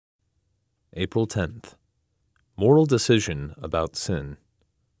April 10th. Moral decision about sin.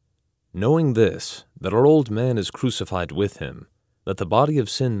 Knowing this, that our old man is crucified with him, that the body of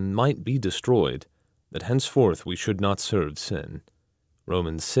sin might be destroyed, that henceforth we should not serve sin.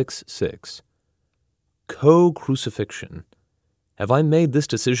 Romans 6:6. Co-Crucifixion. Have I made this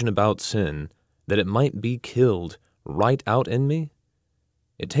decision about sin, that it might be killed right out in me?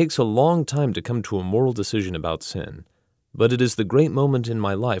 It takes a long time to come to a moral decision about sin, but it is the great moment in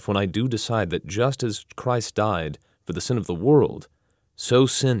my life when I do decide that just as Christ died for the sin of the world, so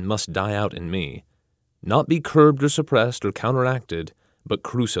sin must die out in me, not be curbed or suppressed or counteracted, but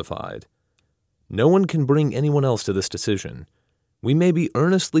crucified. No one can bring anyone else to this decision. We may be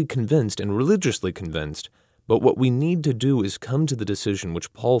earnestly convinced and religiously convinced, but what we need to do is come to the decision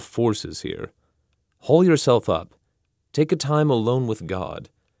which Paul forces here. Haul yourself up. Take a time alone with God.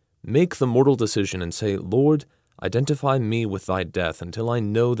 Make the mortal decision and say, Lord, identify me with thy death until I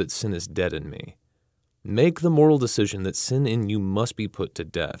know that sin is dead in me. Make the moral decision that sin in you must be put to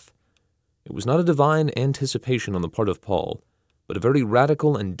death. It was not a divine anticipation on the part of Paul, but a very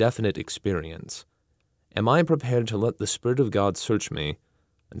radical and definite experience. Am I prepared to let the Spirit of God search me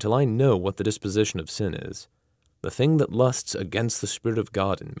until I know what the disposition of sin is, the thing that lusts against the Spirit of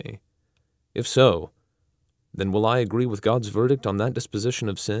God in me? If so, then will I agree with God's verdict on that disposition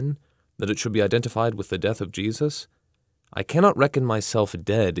of sin, that it should be identified with the death of Jesus? I cannot reckon myself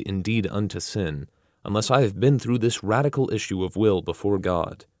dead indeed unto sin, unless I have been through this radical issue of will before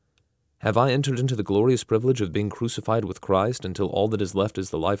God. Have I entered into the glorious privilege of being crucified with Christ until all that is left is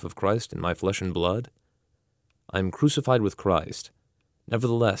the life of Christ in my flesh and blood? I am crucified with Christ.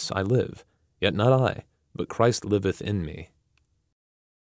 Nevertheless I live, yet not I, but Christ liveth in me.